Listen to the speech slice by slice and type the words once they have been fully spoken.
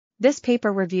This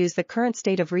paper reviews the current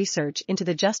state of research into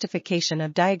the justification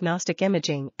of diagnostic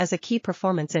imaging as a key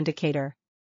performance indicator.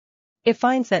 It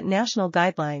finds that national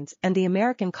guidelines and the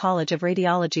American College of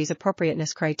Radiology's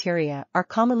appropriateness criteria are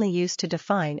commonly used to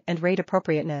define and rate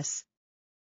appropriateness.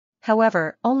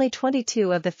 However, only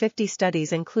 22 of the 50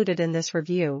 studies included in this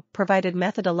review provided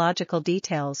methodological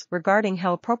details regarding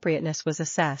how appropriateness was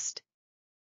assessed.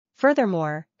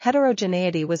 Furthermore,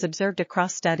 heterogeneity was observed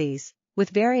across studies, with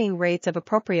varying rates of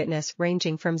appropriateness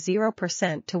ranging from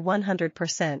 0% to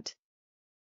 100%.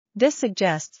 This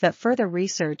suggests that further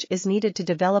research is needed to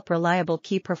develop reliable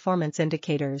key performance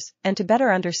indicators and to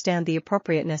better understand the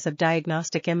appropriateness of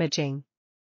diagnostic imaging.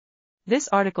 This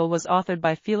article was authored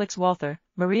by Felix, Walther,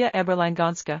 Maria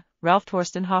Eberlein-Gonska,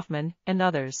 Ralf-Thorsten, Hoffmann, and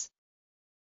others.